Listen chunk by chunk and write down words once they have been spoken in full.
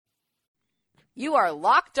You are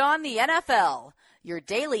Locked On the NFL, your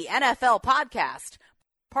daily NFL podcast,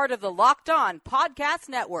 part of the Locked On Podcast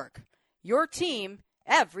Network, your team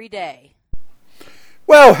every day.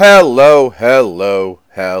 Well, hello.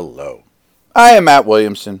 I am Matt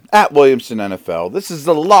Williamson, at Williamson NFL. This is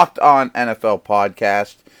the Locked On NFL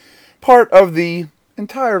podcast, part of the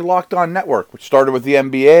entire Locked On network, which started with the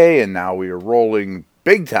NBA, and now we are rolling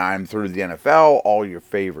big time through the NFL, all your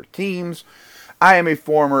favorite teams. I am a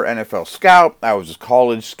former NFL scout. I was a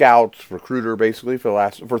college scout, recruiter, basically,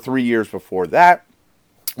 for 3 years before that.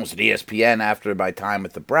 I was at ESPN after my time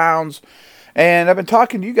with the Browns. And I've been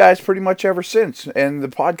talking to you guys pretty much ever since. And the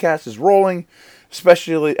podcast is rolling.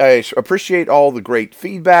 Especially, I appreciate all the great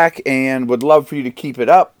feedback and would love for you to keep it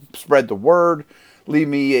up. Spread the word. Leave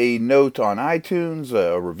me a note on iTunes,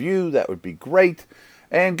 a review. That would be great.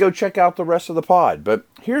 And go check out the rest of the pod. But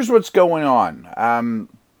here's what's going on.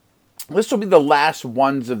 This will be the last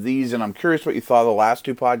ones of these, and I'm curious what you thought of the last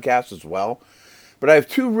two podcasts as well. But I have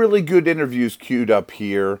two really good interviews queued up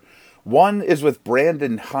here. One is with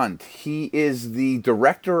Brandon Hunt. He is the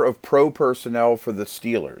director of pro personnel for the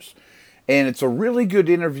Steelers. And it's a really good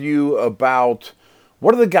interview about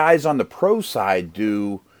what do the guys on the pro side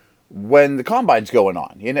do when the combine's going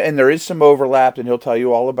on. And there is some overlap, and he'll tell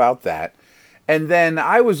you all about that. And then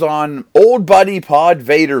I was on Old Buddy Pod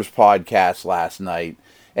Vader's podcast last night.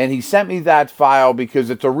 And he sent me that file because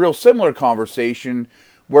it's a real similar conversation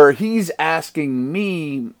where he's asking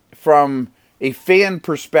me from a fan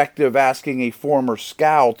perspective, asking a former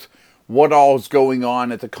scout what all is going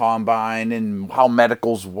on at the combine and how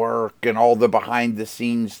medicals work and all the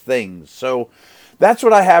behind-the-scenes things. So that's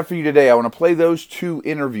what I have for you today. I want to play those two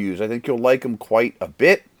interviews. I think you'll like them quite a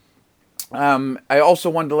bit. I also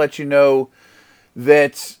wanted to let you know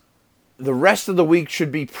that the rest of the week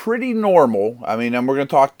should be pretty normal. I mean, we're going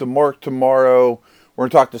to talk to Mark tomorrow. We're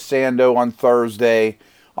going to talk to Sando on Thursday.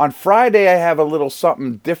 On Friday, I have a little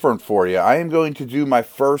something different for you. I am going to do my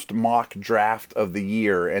first mock draft of the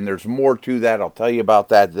year, and there's more to that. I'll tell you about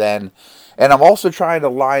that then. And I'm also trying to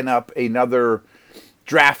line up another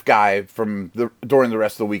draft guy during the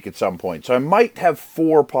rest of the week at some point. So I might have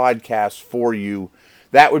 4 podcasts for you.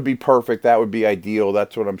 That would be perfect. That would be ideal.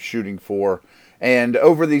 That's what I'm shooting for. And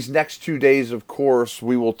over these next 2 days, of course,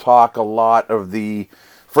 we will talk a lot of the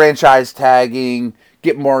franchise tagging,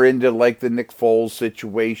 get more into like the Nick Foles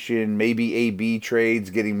situation, maybe AB trades,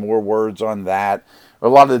 getting more words on that. A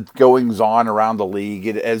lot of goings on around the league.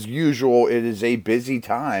 As usual, it is a busy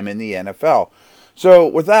time in the NFL. So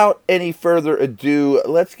without any further ado,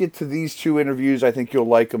 let's get to these two interviews. I think you'll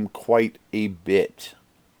like them quite a bit.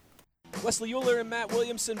 Wesley Euler and Matt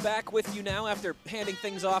Williamson back with you now after handing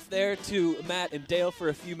things off there to Matt and Dale for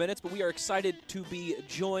a few minutes. But we are excited to be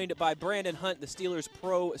joined by Brandon Hunt, the Steelers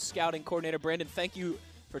pro scouting coordinator. Brandon, thank you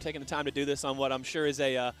for taking the time to do this on what I'm sure is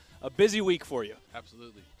a busy week for you.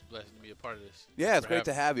 Absolutely. Blessed to be a part of this. Yeah, it's great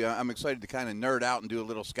to have you. I'm excited to kind of nerd out and do a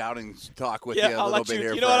little scouting talk with you I'll a little let bit you,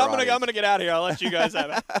 here. You know what? I'm gonna get out of here. I'll let you guys have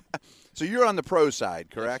it. So you're on the pro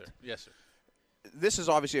side, correct? Yes, sir. This is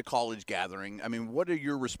obviously a college gathering. I mean, what are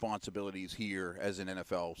your responsibilities here as an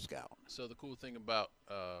NFL scout? So the cool thing about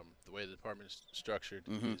the way the department is structured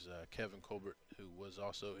is Kevin Colbert, who was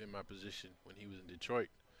also in my position when he was in Detroit,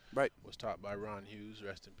 right, was taught by Ron Hughes,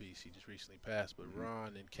 rest in peace. He just recently passed. But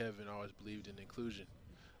Ron and Kevin always believed in inclusion,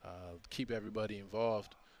 keep everybody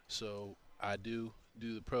involved. So I do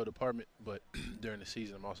the pro department, but during the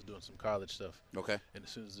season I'm also doing some college stuff. Okay. And as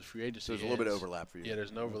soon as the free agency so there's a little bit of overlap for you. Yeah,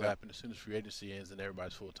 there's an overlap, and as soon as free agency ends, then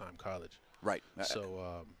everybody's full-time college. Right.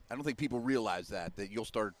 So I don't think people realize that you'll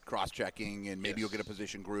start cross-checking and maybe you'll get a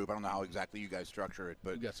position group. I don't know how exactly you guys structure it,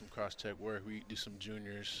 but we got some cross-check work. We do some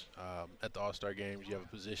juniors at the All-Star games. You have a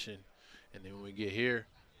position, and then when we get here,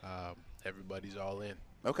 everybody's all in.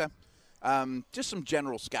 Okay. Just some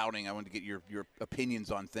general scouting. I wanted to get your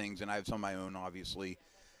opinions on things, and I have some of my own, obviously.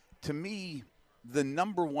 To me, the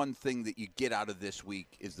number one thing that you get out of this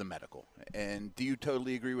week is the medical. And do you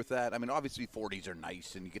totally agree with that? I mean, obviously 40s are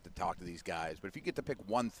nice, and you get to talk to these guys. But if you get to pick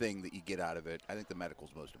one thing that you get out of it, I think the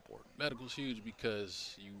medical's most important. Medical's huge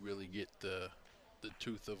because you really get the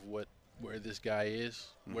truth of where this guy is,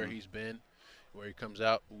 where he's been, where he comes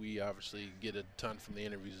out. We obviously get a ton from the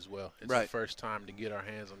interviews as well. It's the first time to get our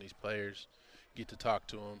hands on these players, get to talk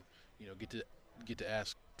to them, get to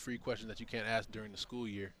ask free questions that you can't ask during the school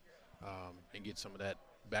year, and get some of that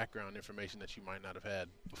background information that you might not have had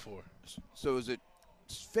before. So is it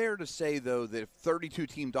fair to say, though, that if 32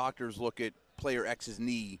 team doctors look at player X's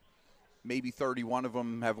knee, maybe 31 of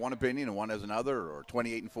them have one opinion and one has another, or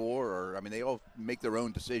 28 and 4, or I mean, they all make their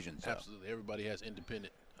own decisions. So. Absolutely, everybody has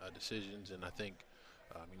independent decisions, and I think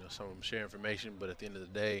some of them share information, but at the end of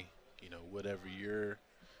the day, whatever your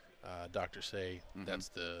doctors say, that's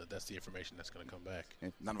the information that's going to come back.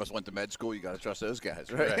 None of us went to med school. You got to trust those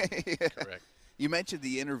guys, right? Correct. Correct. You mentioned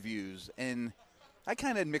the interviews, and I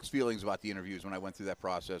kind of had mixed feelings about the interviews when I went through that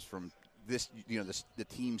process. From this, the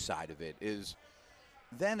team side of it is,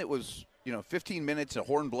 then it was 15 minutes, a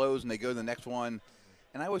horn blows, and they go to the next one,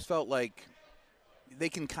 and I always felt like they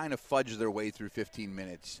can kind of fudge their way through 15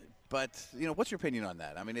 minutes. But, what's your opinion on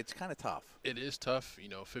that? I mean, it's kind of tough. It is tough.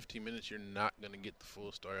 15 minutes, you're not going to get the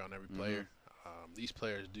full story on every player. These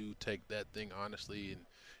players do take that thing honestly,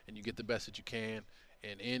 and you get the best that you can.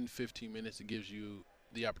 And in 15 minutes, it gives you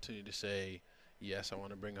the opportunity to say, yes, I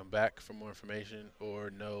want to bring them back for more information, or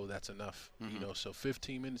no, that's enough. So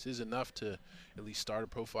 15 minutes is enough to at least start a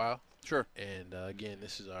profile. Sure. And, again,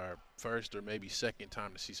 this is our first or maybe second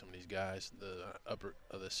time to see some of these guys,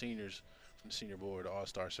 the seniors, from the senior board,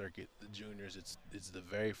 all-star circuit, the juniors. It's the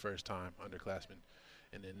very first time underclassmen,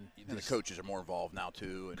 and then the coaches are more involved now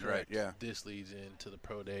too. And correct. Right, yeah. This leads into the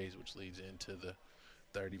pro days, which leads into the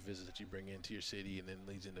 30 visits that you bring into your city, and then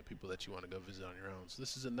leads into people that you want to go visit on your own. So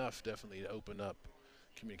this is enough, definitely, to open up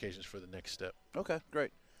communications for the next step. Okay, great.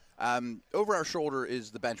 Over our shoulder is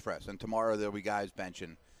the bench press, and tomorrow there'll be guys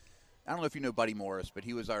benching. I don't know if you know Buddy Morris, but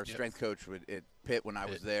he was our strength coach at Pitt when I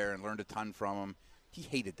was there, and learned a ton from him. He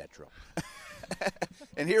hated that drill.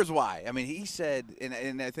 And here's why. I mean, he said,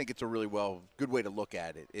 and I think it's a really good way to look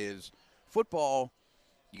at it, is football,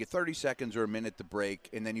 you get 30 seconds or a minute to break,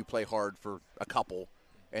 and then you play hard for a couple,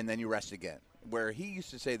 and then you rest again. Where he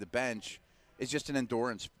used to say the bench is just an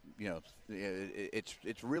endurance,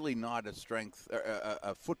 it's really not a strength,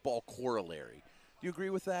 a football corollary. Do you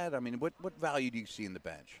agree with that? I mean, what value do you see in the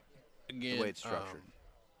bench? Again, the way it's structured.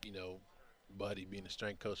 Buddy, being a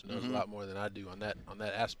strength coach, knows a lot more than I do on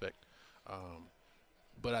that aspect.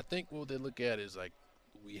 But I think what they look at is, like,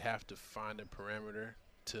 we have to find a parameter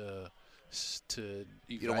to evaluate.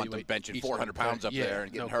 You don't want them benching 400 pounds up there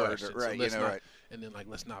and getting hurt. Right, right. And then,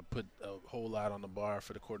 let's not put a whole lot on the bar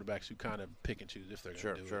for the quarterbacks who kind of pick and choose if they're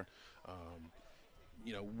going to do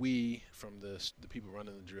it. We, from the people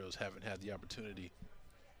running the drills, haven't had the opportunity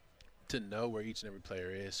to know where each and every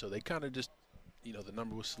player is. So they kind of just, the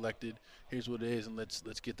number was selected. Here's what it is, and let's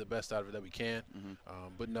get the best out of it that we can.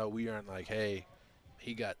 But no, we aren't like, hey,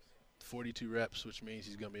 he got 42 reps, which means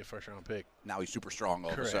he's going to be a first-round pick. Now he's super strong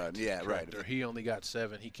all of a sudden. Yeah, Correct. right. Or he only got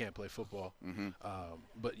 7. He can't play football.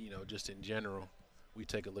 But, just in general, we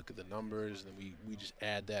take a look at the numbers, and we just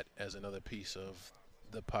add that as another piece of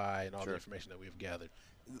the pie and all the information that we have gathered.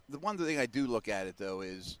 The one thing I do look at it, though,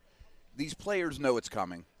 is these players know it's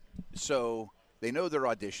coming. So they know they're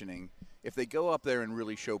auditioning. If they go up there and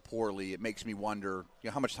really show poorly, it makes me wonder,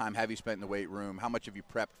 how much time have you spent in the weight room? How much have you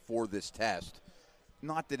prepped for this test?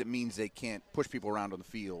 Not that it means they can't push people around on the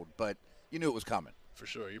field, but you knew it was coming. For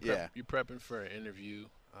sure. You're prepping for an interview.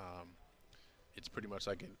 It's pretty much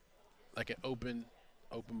like an open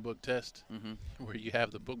book test where you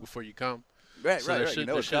have the book before you come. Right, so right.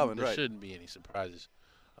 There shouldn't be any surprises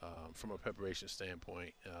from a preparation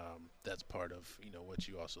standpoint. That's part of, what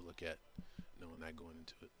you also look at, knowing that going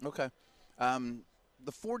into it. Okay.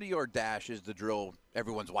 The 40-yard dash is the drill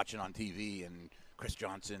everyone's watching on TV, and Chris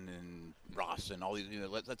Johnson and Ross and all these,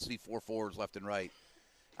 let's see 4.4s left and right.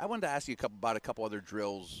 I wanted to ask you about a couple other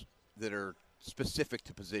drills that are specific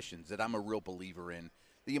to positions that I'm a real believer in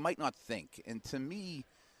that you might not think. And to me,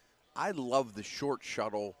 I love the short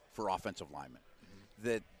shuttle for offensive linemen.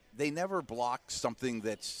 That they never block something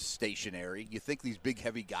that's stationary. You think these big,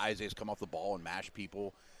 heavy guys, they just come off the ball and mash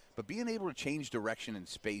people. But being able to change direction in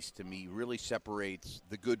space, to me, really separates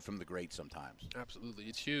the good from the great sometimes. Absolutely.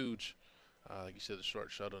 It's huge. Like you said, the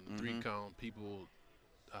short shuttle and the 3-cone, people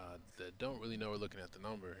that don't really know we're looking at the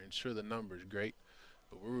number. And sure, the number is great,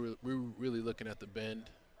 but we're really looking at the bend,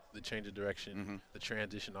 the change of direction, the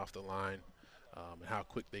transition off the line, and how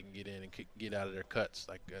quick they can get in and get out of their cuts,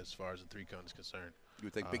 like as far as the 3-cone is concerned. You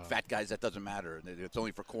would think big fat guys, that doesn't matter. It's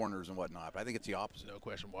only for corners and whatnot. But I think it's the opposite. No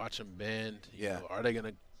question. Watch them bend. You know, are they going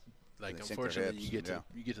to – unfortunately, you get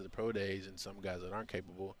to the pro days and some guys that aren't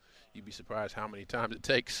capable, you'd be surprised how many times it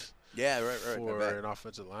takes for an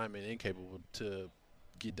offensive lineman incapable to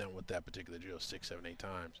get done with that particular drill 6, 7, 8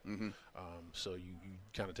 times. So you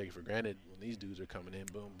kind of take it for granted when these dudes are coming in,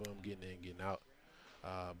 boom, boom, getting in, getting out.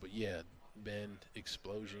 But, bend,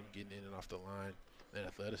 explosion, getting in and off the line, and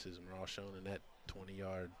athleticism are all shown in that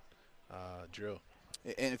 20-yard drill.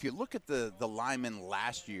 And if you look at the linemen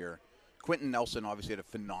last year, Quentin Nelson obviously had a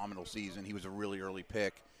phenomenal season. He was a really early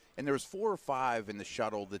pick. And there was 4 or 5 in the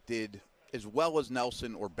shuttle that did as well as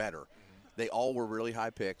Nelson or better. They all were really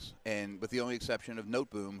high picks, and with the only exception of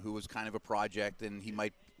Noteboom, who was kind of a project, and he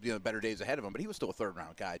might better days ahead of him, but he was still a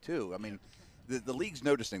third-round guy too. I mean, the league's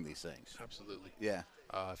noticing these things. Absolutely. Yeah.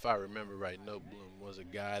 If I remember right, Noteboom was a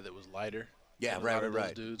guy that was lighter. Yeah,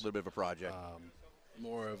 right. Dudes. A little bit of a project.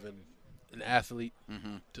 More of an athlete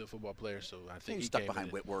to a football player, so I think he stuck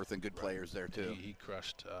behind Whitworth and good players there too. He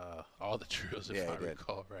crushed all the drills, if I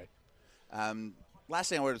recall right. Last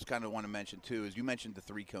thing I just kind of want to mention too is you mentioned the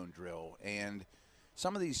 3-cone drill, and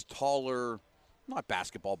some of these taller, not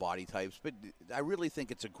basketball body types, but I really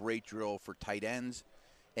think it's a great drill for tight ends.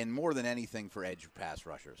 And more than anything for edge pass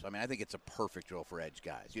rushers. I mean, I think it's a perfect drill for edge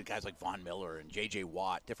guys. You guys like Von Miller and J.J.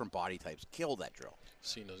 Watt, different body types, kill that drill.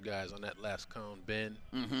 Seen those guys on that last cone bend,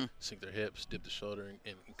 sink their hips, dip the shoulder,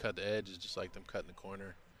 and cut the edge. It's just like them cutting the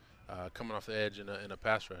corner, coming off the edge in a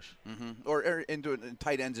pass rush. Or into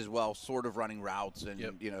tight ends as well, sort of running routes and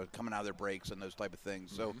coming out of their breaks and those type of things.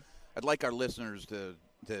 So I'd like our listeners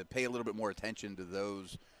to pay a little bit more attention to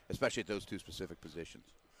those, especially at those two specific positions.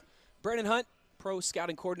 Brandon Hunt, pro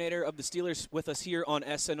scouting coordinator of the Steelers, with us here on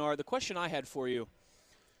SNR. The question I had for you,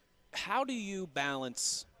 how do you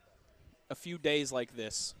balance a few days like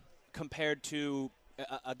this compared to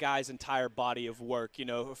a guy's entire body of work,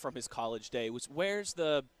 from his college day? Where's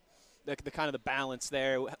the kind of the balance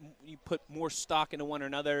there? You put more stock into one or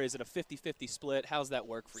another? Is it a 50-50 split? How's that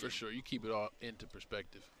work for you? For sure. You keep it all into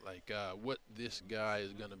perspective. Like what this guy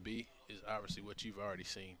is going to be is obviously what you've already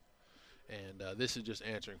seen. And this is just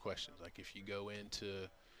answering questions. Like if you go into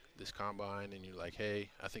this combine and you're like, hey,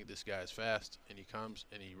 I think this guy's fast, and he comes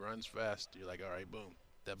and he runs fast, you're like, all right, boom,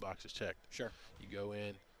 that box is checked. Sure. You go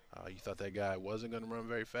in, you thought that guy wasn't going to run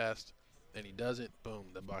very fast, and he doesn't, boom,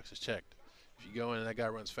 that box is checked. If you go in and that guy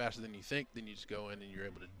runs faster than you think, then you just go in and you're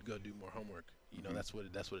able to go do more homework. That's what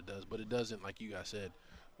it does. But it doesn't, like you guys said,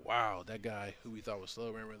 wow, that guy who we thought was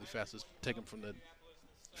slow ran really fast. Let's take him from the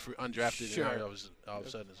undrafted, sure. And all of a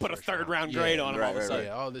sudden put a third-round grade on him all of a sudden.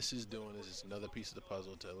 Yeah, all this is doing is it's another piece of the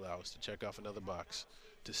puzzle to allow us to check off another box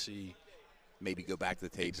to see. Maybe go back to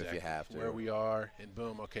the tape if you have to. Where we are, and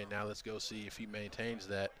boom, okay, now let's go see if he maintains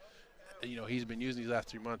that. He's been using these last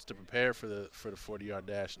 3 months to prepare for the 40-yard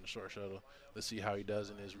dash and the short shuttle. Let's see how he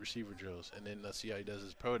does in his receiver drills, and then let's see how he does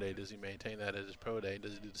his pro day. Does he maintain that at his pro day?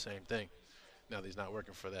 Does he do the same thing? Now that he's not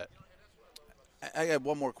working for that. I have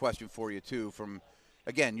one more question for you too.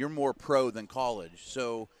 Again, you're more pro than college,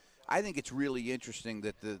 so I think it's really interesting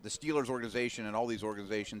that the Steelers organization and all these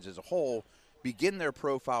organizations as a whole begin their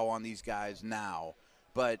profile on these guys now,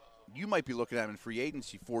 but you might be looking at them in free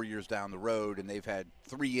agency 4 years down the road, and they've had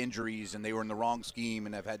 3 injuries, and they were in the wrong scheme,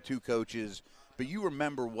 and have had 2 coaches, but you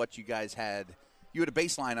remember what you guys had. You had a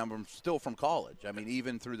baseline on them still from college, I mean,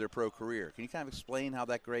 even through their pro career. Can you kind of explain how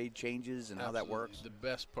that grade changes and Absolutely. how that works? The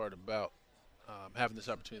best part about having this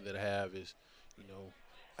opportunity that I have is,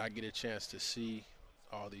 I get a chance to see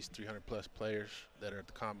all these 300-plus players that are at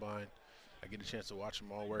the combine. I get a chance to watch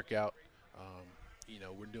them all work out.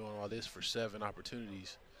 We're doing all this for 7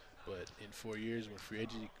 opportunities, but in 4 years when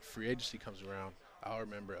free agency comes around, I'll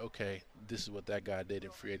remember, okay, this is what that guy did in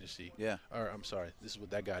free agency. Yeah. Or, I'm sorry, this is what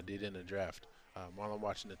that guy did in the draft. While I'm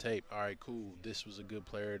watching the tape, all right, cool, this was a good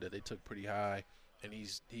player that they took pretty high, and he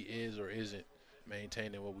is or isn't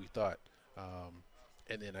maintaining what we thought.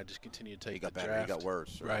 And then I just continue to take the better, draft. He got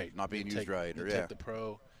worse. Right. Not being used right. Take the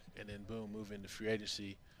pro, and then, boom, move into free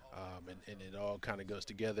agency. And it all kind of goes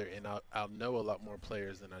together. And I'll know a lot more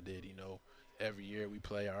players than I did. Every year we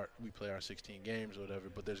play our 16 games or whatever,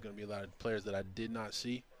 but there's going to be a lot of players that I did not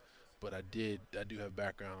see, but I do have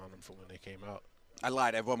background on them from when they came out. I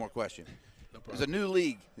lied. I have one more question. No problem. There's a new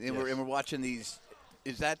league, and, Yes. we're watching these.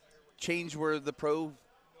 Is that change where the pro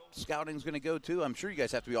scouting is going to go to? I'm sure you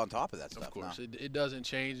guys have to be on top of that stuff. Of course. now. It doesn't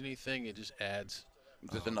change anything. It just adds.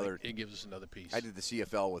 Just another. It gives us another piece. I did the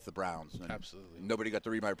CFL with the Browns. And Absolutely. Nobody got to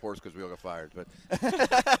read my reports because we all got fired, but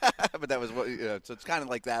but that was what. So it's kind of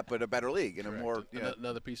like that, but a better league and Correct. a more.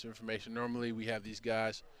 Another piece of information. Normally, we have these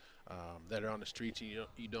guys that are on the streets, and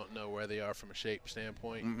you don't know where they are from a shape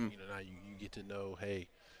standpoint. Mm-hmm. Now you get to know, hey,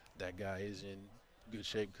 that guy is in good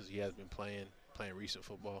shape because he has been playing recent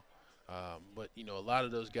football. But a lot of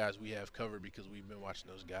those guys we have covered because we've been watching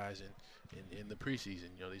those guys in the preseason.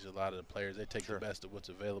 These are a lot of the players. They take the best of what's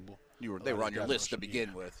available. They were on your list to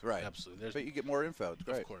begin with, right? Absolutely. But you get more info. It's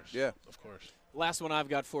great. Of course. Yeah. Of course. Last one I've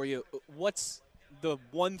got for you. What's the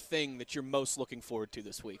one thing that you're most looking forward to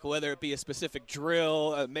this week? Whether it be a specific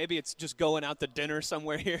drill, maybe it's just going out to dinner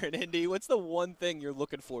somewhere here in Indy. What's the one thing you're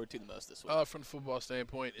looking forward to the most this week? From the football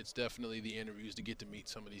standpoint, it's definitely the interviews to get to meet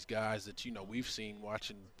some of these guys that, we've seen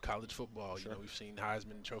watching college football. Sure. We've seen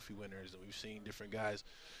Heisman Trophy winners, and we've seen different guys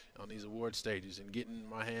on these award stages, and getting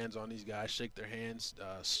my hands on these guys, shake their hands,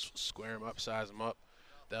 square them up, size them up.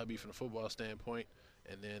 That would be from the football standpoint.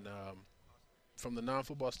 And then from the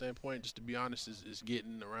non-football standpoint, just to be honest, is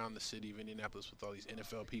getting around the city of Indianapolis with all these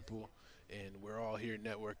NFL people, and we're all here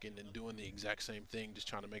networking and doing the exact same thing, just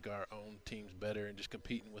trying to make our own teams better and just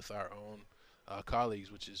competing with our own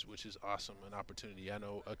colleagues, which is awesome, an opportunity. I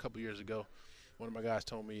know a couple years ago, one of my guys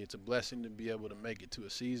told me it's a blessing to be able to make it to a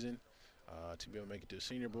season, to be able to make it to a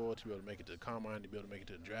Senior Bowl, to be able to make it to the Combine, to be able to make it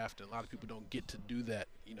to the draft, and a lot of people don't get to do that.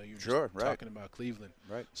 You know, you're just talking about Cleveland.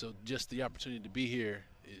 Right. So just the opportunity to be here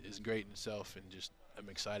is great in itself, and just I'm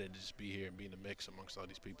excited to just be here and be in the mix amongst all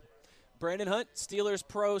these people. Brandon Hunt, Steelers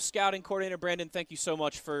Pro Scouting Coordinator. Brandon, thank you so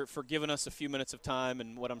much for giving us a few minutes of time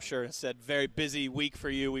and what I'm sure has said very busy week for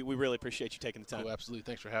you. We really appreciate you taking the time. Oh, absolutely.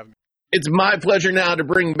 Thanks for having me. It's my pleasure now to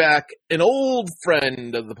bring back an old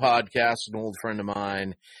friend of the podcast, an old friend of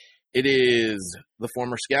mine. It is the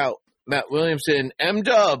former scout, Matt Williamson.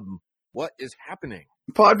 M-Dub, what is happening?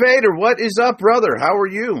 Pod Vader, what is up, brother? How are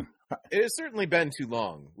you? It has certainly been too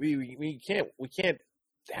long. We can't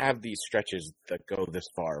have these stretches that go this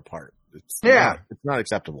far apart. It's not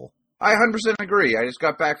acceptable. I 100% agree. I just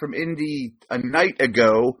got back from Indy a night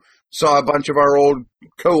ago. Saw a bunch of our old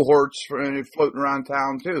cohorts floating around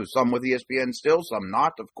town, too. Some with ESPN still, some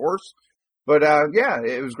not, of course. But, yeah,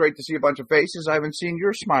 it was great to see a bunch of faces. I haven't seen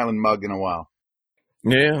your smiling mug in a while.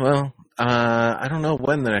 Yeah, well, I don't know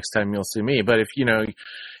when the next time you'll see me. But if,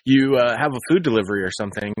 you have a food delivery or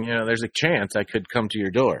something, there's a chance I could come to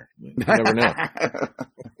your door. You never know.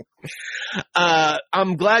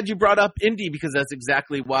 I'm glad you brought up Indy because that's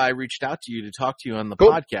exactly why I reached out to you to talk to you on the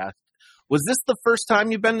podcast. Was this the first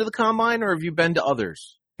time you've been to the Combine, or have you been to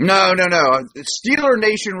others? No. Steeler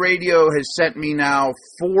Nation Radio has sent me now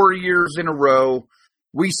 4 years in a row.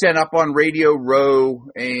 We sent up on Radio Row,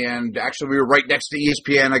 and actually we were right next to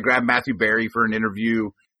ESPN. I grabbed Matthew Berry for an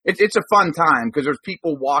interview. It's a fun time because there's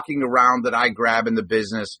people walking around that I grab in the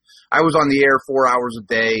business. I was on the air 4 hours a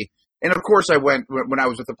day. And, of course, I went when I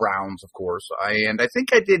was with the Browns, of course. And I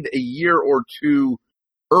think I did a year or two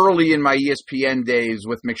early in my ESPN days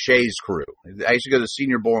with McShay's crew. I used to go to the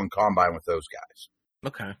Senior Bowl and Combine with those guys.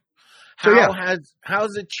 Okay. How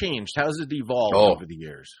has it changed? How has it evolved over the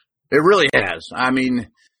years? It really has. I mean,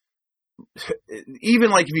 even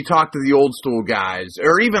like if you talk to the old school guys,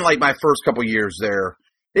 or even like my first couple years there,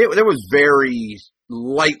 it was very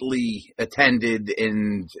lightly attended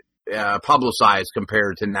and publicized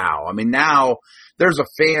compared to now. I mean, now there's a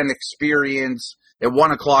fan experience. At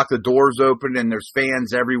 1 o'clock, the doors open and there's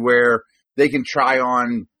fans everywhere. They can try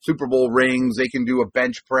on Super Bowl rings. They can do a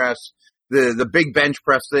bench press. The big bench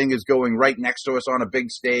press thing is going right next to us on a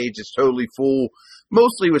big stage. It's totally full,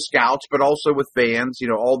 mostly with scouts, but also with fans.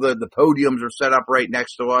 All the podiums are set up right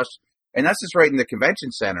next to us. And that's just right in the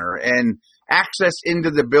convention center. And access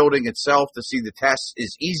into the building itself to see the tests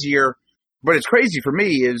is easier. But it's crazy for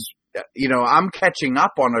me is, I'm catching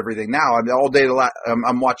up on everything now. I mean, all day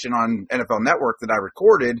I'm watching on NFL Network that I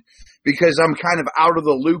recorded because I'm kind of out of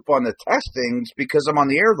the loop on the testings because I'm on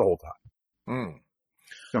the air the whole time.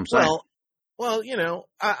 So I'm saying. Well,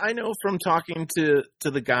 I know from talking to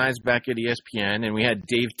the guys back at ESPN, and we had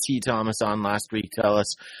Dave T. Thomas on last week tell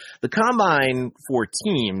us the Combine for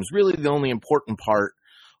teams, really the only important part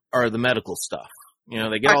are the medical stuff.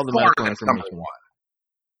 They get all the medical information.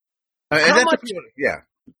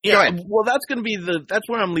 Yeah. Well, that's going to be that's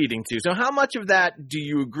where I'm leading to. So how much of that do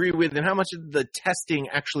you agree with, and how much of the testing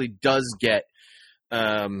actually does get,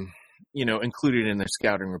 included in the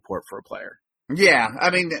scouting report for a player? Yeah.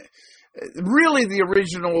 I mean, really the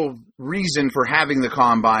original reason for having the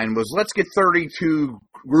Combine was let's get 32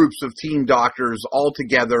 groups of team doctors all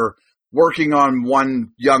together working on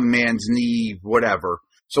one young man's knee, whatever.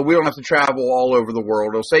 So we don't have to travel all over the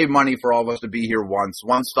world. It'll save money for all of us to be here once,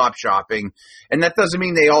 one-stop shopping. And that doesn't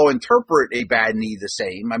mean they all interpret a bad knee the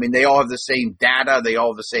same. I mean, they all have the same data. They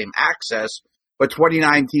all have the same access. But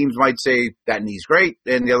 29 teams might say that knee's great,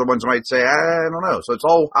 and the other ones might say, I don't know. So it's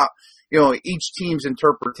all, each team's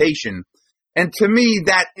interpretation. And to me,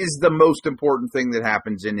 that is the most important thing that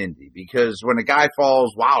happens in Indy. Because when a guy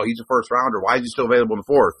falls, wow, he's a first-rounder. Why is he still available in the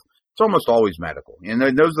fourth? It's almost always medical. And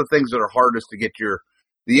those are the things that are hardest to get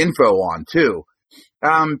the info on too.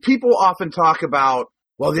 People often talk about,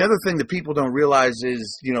 well, the other thing that people don't realize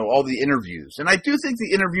is, all the interviews. And I do think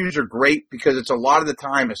the interviews are great because it's a lot of the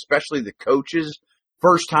time, especially the coaches,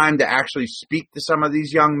 first time to actually speak to some of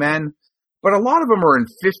these young men. But a lot of them are in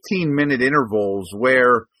 15-minute intervals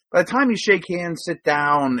where by the time you shake hands, sit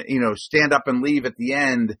down, stand up and leave at the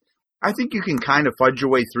end, I think you can kind of fudge your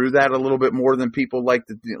way through that a little bit more than people like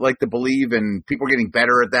to believe, and people are getting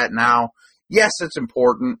better at that now. Yes, it's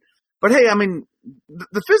important. But, hey, I mean,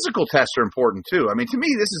 the physical tests are important, too. I mean, to me,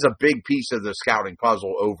 this is a big piece of the scouting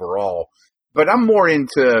puzzle overall But I'm more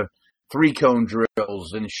into 3-cone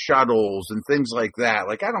drills and shuttles and things like that.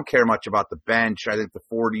 Like, I don't care much about the bench. I think the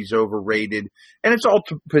 40's overrated. And it's all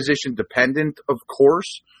position dependent, of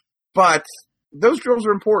course. But those drills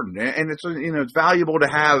are important. And it's, it's valuable to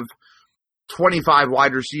have 25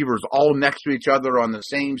 wide receivers all next to each other on the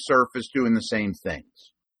same surface doing the same things.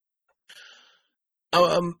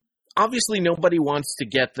 Obviously, nobody wants to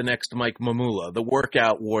get the next Mike Mamula, the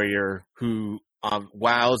workout warrior who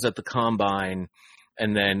wows at the combine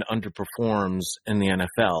and then underperforms in the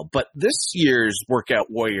NFL. But this year's workout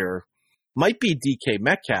warrior might be DK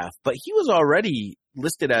Metcalf, but he was already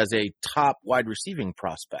listed as a top wide receiving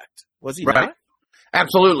prospect. Was he right? Not?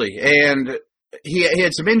 Absolutely. And he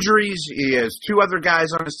had some injuries. He has 2 other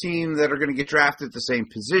guys on his team that are going to get drafted at the same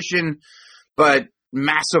position, but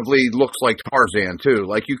massively looks like Tarzan too.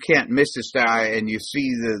 Like, you can't miss this guy, and you see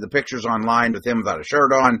the pictures online with him without a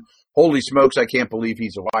shirt on. Holy smokes, I can't believe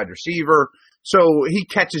he's a wide receiver. So he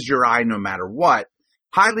catches your eye no matter what.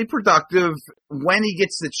 Highly productive when he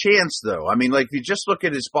gets the chance, though. I mean, like, if you just look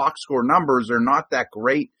at his box score numbers, they're not that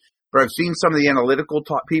great. But I've seen some of the analytical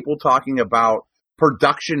people talking about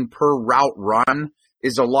production per route run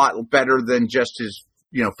is a lot better than just his,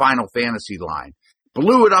 Final Fantasy line.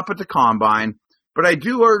 Blew it up at the combine. But I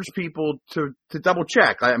do urge people to double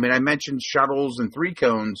check. I mean, I mentioned shuttles and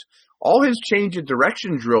 3-cones. All his change of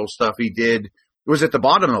direction drill stuff he did was at the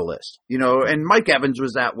bottom of the list, and Mike Evans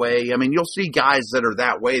was that way. I mean, you'll see guys that are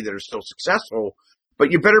that way that are still successful,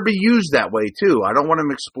 but you better be used that way too. I don't want him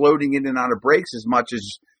exploding in and out of breaks as much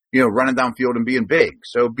as, running downfield and being big.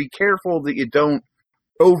 So be careful that you don't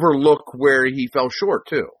overlook where he fell short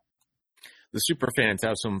too. The super fans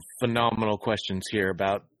have some phenomenal questions here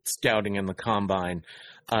about scouting in the combine.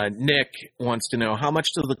 Nick wants to know, how much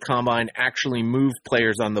does the combine actually move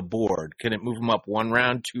players on the board? Can it move them up 1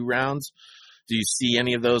 round, 2 rounds? Do you see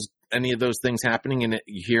any of those things happening, and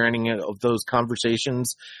you hear any of those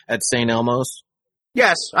conversations at St. Elmo's?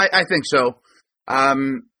 Yes, I think so.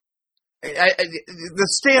 The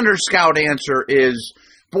standard scout answer is,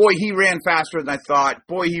 boy, he ran faster than I thought.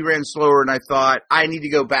 Boy, he ran slower than I thought. I need to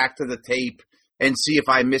go back to the tape and see if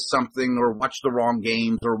I missed something or watched the wrong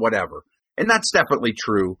games or whatever. And that's definitely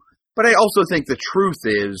true. But I also think the truth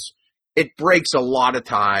is it breaks a lot of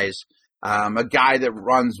ties. A guy that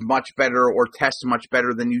runs much better or tests much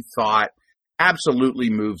better than you thought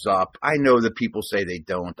absolutely moves up. I know that people say they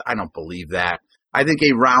don't. I don't believe that. I think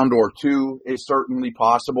a round or 2 is certainly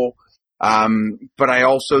possible. But I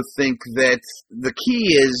also think that the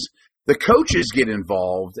key is the coaches get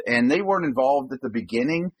involved, and they weren't involved at the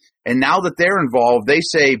beginning. And now that they're involved, they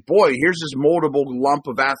say, boy, here's this moldable lump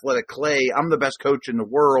of athletic clay. I'm the best coach in the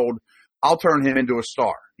world. I'll turn him into a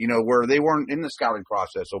star, where they weren't in the scouting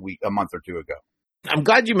process a month or 2 ago. I'm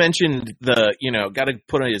glad you mentioned got to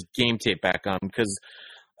put his game tape back on, because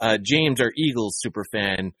James, our Eagles super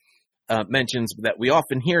fan, mentions that we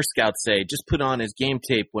often hear scouts say, just put on his game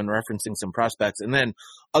tape when referencing some prospects. And then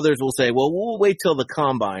others will say, well, we'll wait till the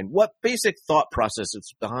combine. What basic thought process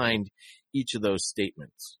is behind each of those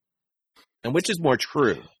statements? And which is more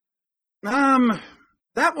true?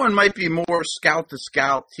 That one might be more scout to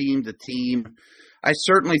scout, team to team. I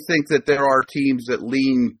certainly think that there are teams that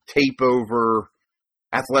lean tape over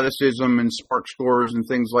athleticism and spark scores and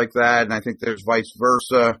things like that. And I think there's vice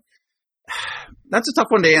versa. That's a tough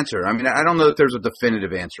one to answer. I mean, I don't know that there's a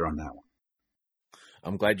definitive answer on that one.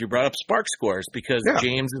 I'm glad you brought up spark scores, because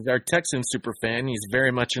James is our Texan super fan. He's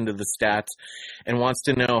very much into the stats and wants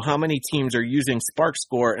to know how many teams are using Spark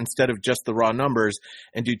Score instead of just the raw numbers,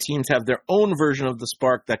 and do teams have their own version of the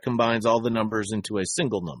Spark that combines all the numbers into a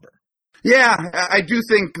single number? Yeah, I do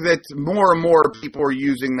think that more and more people are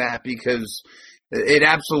using that, because it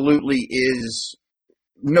absolutely is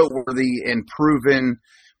noteworthy and proven.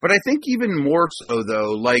 But I think even more so,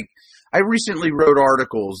 though, like, I recently wrote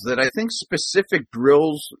articles that I think specific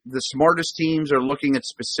drills, the smartest teams are looking at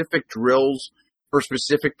specific drills for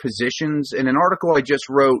specific positions. In an article I just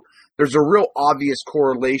wrote, there's a real obvious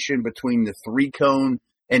correlation between the 3-cone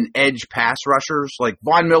and edge pass rushers. Like,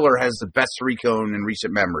 Von Miller has the best 3-cone in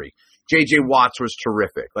recent memory. J.J. Watts was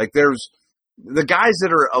terrific. Like, there's the guys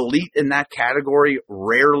that are elite in that category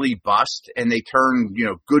rarely bust, and they turn,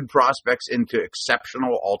 good prospects into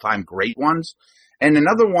exceptional all-time great ones. And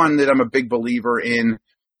another one that I'm a big believer in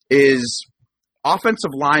is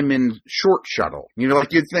offensive lineman short shuttle.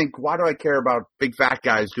 Like, you'd think, why do I care about big fat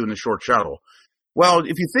guys doing the short shuttle? Well,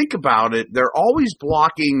 if you think about it, they're always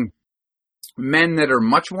blocking men that are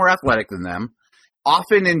much more athletic than them,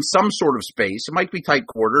 often in some sort of space. It might be tight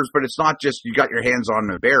quarters, but it's not just you got your hands on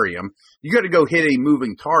them and bury them. You got to go hit a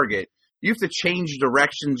moving target. You have to change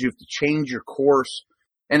directions. You have to change your course.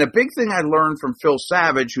 And a big thing I learned from Phil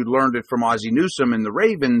Savage, who learned it from Ozzie Newsome and the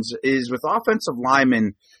Ravens, is with offensive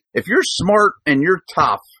linemen, if you're smart and you're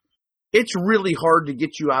tough, it's really hard to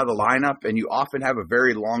get you out of the lineup, and you often have a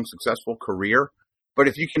very long, successful career. But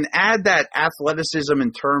if you can add that athleticism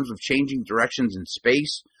in terms of changing directions in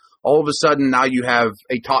space, all of a sudden now you have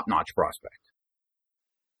a top-notch prospect.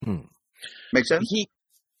 Make sense?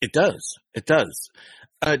 It does. It does.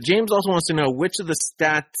 James also wants to know which of the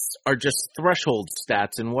stats are just threshold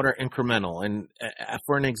stats and what are incremental. And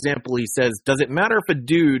for an example, he says, does it matter if a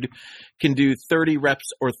dude can do 30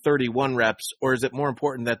 reps or 31 reps, or is it more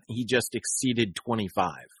important that he just exceeded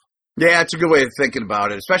 25? Yeah, it's a good way of thinking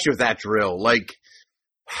about it, especially with that drill. Like,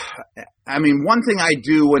 I mean, one thing I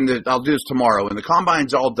do I'll do this tomorrow, when the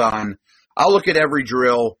combine's all done, I'll look at every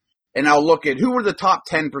drill and I'll look at who were the top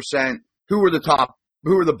 10%, who were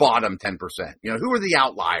the bottom 10%, who are the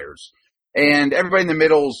outliers, and everybody in the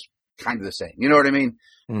middle's kind of the same. You know what I mean?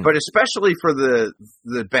 But especially for the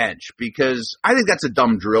bench, because I think that's a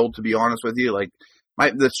dumb drill, to be honest with you. Like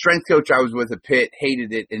the strength coach I was with at Pitt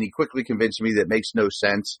hated it, and he quickly convinced me that it makes no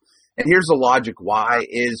sense. And here's the logic why: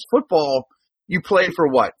 is football, you play for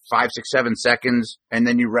 5, 6, 7 seconds, and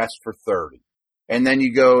then you rest for 30. And then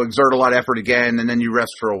you go exert a lot of effort again, and then you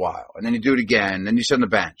rest for a while. And then you do it again, and then you sit on the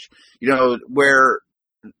bench. Where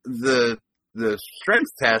the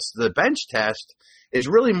strength test, the bench test, is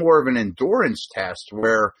really more of an endurance test,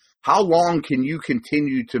 where how long can you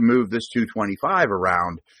continue to move this 225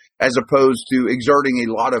 around, as opposed to exerting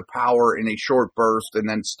a lot of power in a short burst and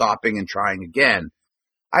then stopping and trying again.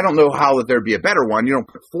 I don't know how that there'd be a better one. You don't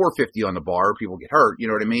put 450 on the bar, people get hurt, you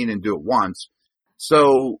know what I mean, and do it once.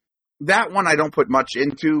 So that one I don't put much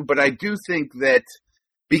into, but I do think that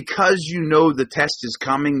because the test is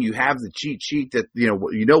coming, you have the cheat sheet that, you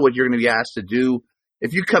know what you're going to be asked to do.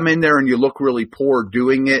 If you come in there and you look really poor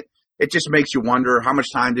doing it, it just makes you wonder, how much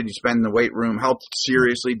time did you spend in the weight room? How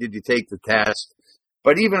seriously did you take the test?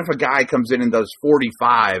 But even if a guy comes in and does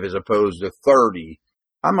 45 as opposed to 30,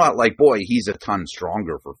 I'm not like, boy, he's a ton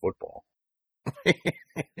stronger for football.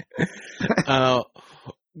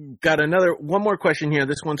 Got one more question here.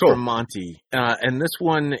 This one's from Monty. And this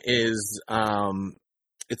one is,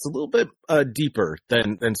 it's a little bit deeper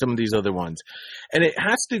than some of these other ones. And it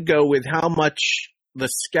has to go with how much the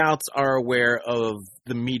scouts are aware of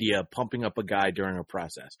the media pumping up a guy during a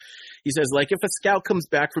process. He says, like, if a scout comes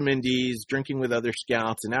back from Indies, drinking with other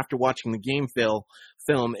scouts, and after watching the game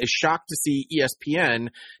film is shocked to see ESPN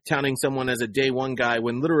touting someone as a day one guy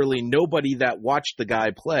when literally nobody that watched the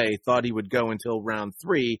guy play thought he would go until round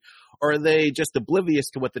 3, or are they just oblivious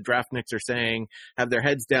to what the draftniks are saying, have their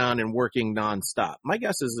heads down and working nonstop? My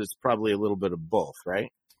guess is it's probably a little bit of both,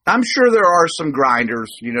 right? I'm sure there are some grinders,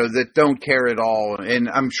 that don't care at all. And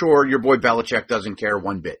I'm sure your boy Belichick doesn't care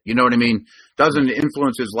one bit. You know what I mean? Doesn't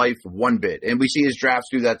influence his life one bit. And we see his drafts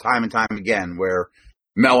do that time and time again, where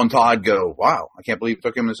Mel and Todd go, wow, I can't believe we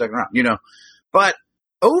took him in the second round, But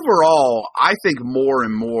overall, I think more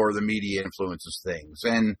and more the media influences things.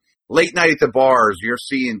 And late night at the bars, you're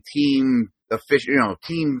seeing team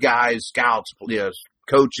guys, scouts,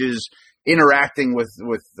 coaches, interacting with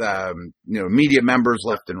media members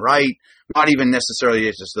left and right. Not even necessarily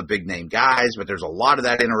it's just the big name guys, but there's a lot of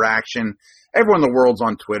that interaction. Everyone in the world's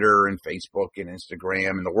on Twitter and Facebook and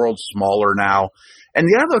Instagram, and the world's smaller now. And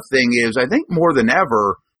the other thing is, I think more than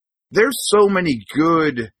ever, there's so many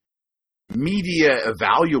good media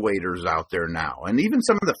evaluators out there now. And even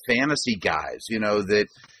some of the fantasy guys, that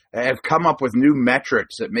have come up with new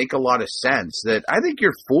metrics that make a lot of sense, that I think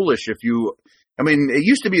you're foolish if you – it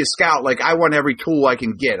used to be a scout, like, I want every tool I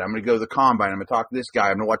can get. I'm going to go to the combine. I'm going to talk to this guy.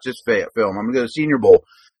 I'm going to watch this film. I'm going to go to the Senior Bowl.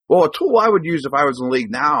 Well, a tool I would use if I was in the league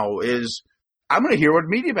now is I'm going to hear what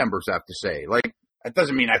media members have to say. Like, that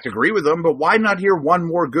doesn't mean I have to agree with them, but why not hear one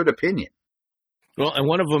more good opinion? Well, and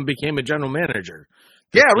one of them became a general manager.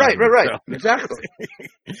 Yeah, right. So. Exactly.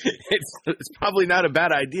 It's probably not a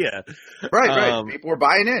bad idea. Right. People are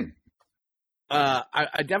buying in.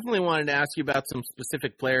 I definitely wanted to ask you about some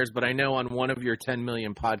specific players, but I know on one of your 10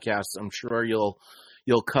 million podcasts, I'm sure you'll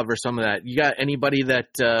cover some of that. You got anybody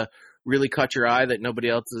that really caught your eye that nobody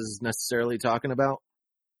else is necessarily talking about?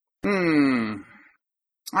 I'm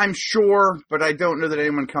sure, but I don't know that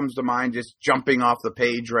anyone comes to mind just jumping off the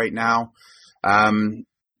page right now. I'm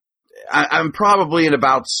probably in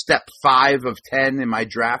about step 5 of 10 in my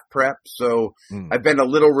draft prep, so I've been a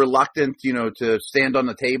little reluctant, to stand on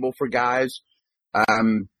the table for guys.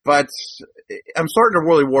 But I'm starting to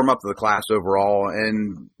really warm up to the class overall.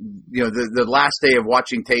 And, the last day of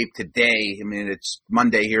watching tape today, it's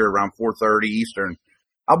Monday here around 4:30 Eastern.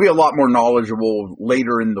 I'll be a lot more knowledgeable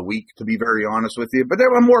later in the week, to be very honest with you. But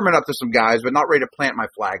I'm warming up to some guys, but not ready to plant my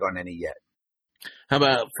flag on any yet. How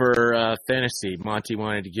about for fantasy? Monty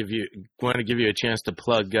wanted to give you a chance to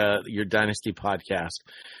plug your Dynasty podcast.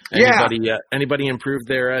 Anybody improve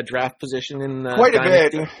their draft position in quite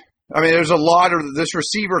Dynasty? a bit? I mean, there's a lot of this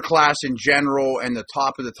receiver class in general, and the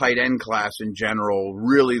top of the tight end class in general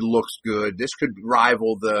really looks good. This could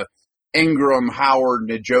rival the Ingram, Howard,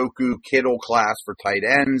 Njoku, Kittle class for tight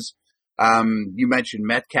ends. You mentioned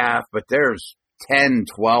Metcalf, but there's 10,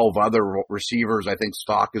 12 other receivers. I think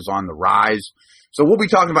stock is on the rise. So we'll be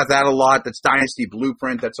talking about that a lot. That's Dynasty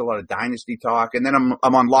Blueprint. That's a lot of Dynasty talk. And then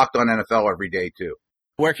I'm on Locked On NFL every day, too.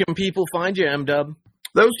 Where can people find you, M-Dub?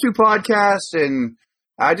 Those two podcasts, and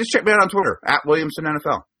just check me out on Twitter,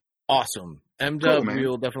 @WilliamsonNFL. Awesome. M-Dub, cool, we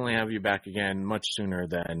will definitely have you back again much sooner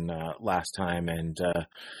than last time. And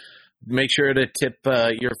make sure to tip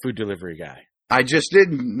your food delivery guy. I just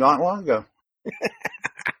did not long ago.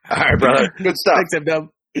 All right, brother. Good stuff. Thanks, M-Dub.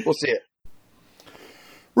 We'll see it.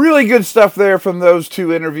 Really good stuff there from those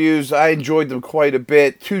two interviews. I enjoyed them quite a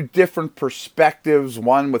bit. Two different perspectives.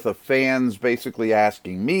 One with the fans basically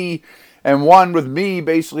asking me, and one with me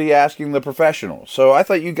basically asking the professionals. So I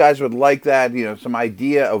thought you guys would like that, some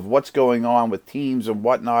idea of what's going on with teams and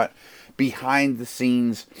whatnot behind the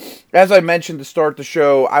scenes. As I mentioned to start the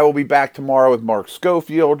show, I will be back tomorrow with Mark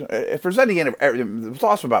Schofield. If there's any, it's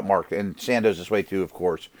awesome about Mark, and Sandoz this way too, of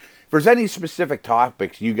course. If there's any specific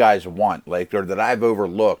topics you guys want, or that I've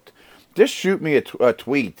overlooked, just shoot me a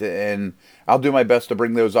tweet, and I'll do my best to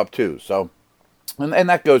bring those up too. So, and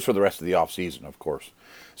that goes for the rest of the off season, of course.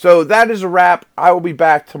 So that is a wrap. I will be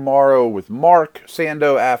back tomorrow with Mark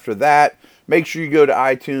Sando after that. Make sure you go to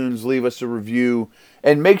iTunes, leave us a review,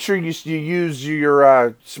 and make sure you use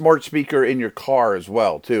your smart speaker in your car as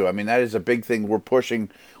well, too. I mean, that is a big thing we're pushing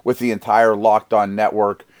with the entire Locked On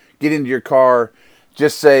network. Get into your car,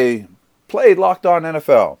 just say, play Locked On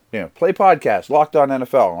NFL. Play podcast, Locked On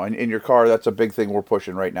NFL in your car. That's a big thing we're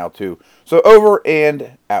pushing right now, too. So over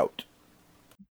and out.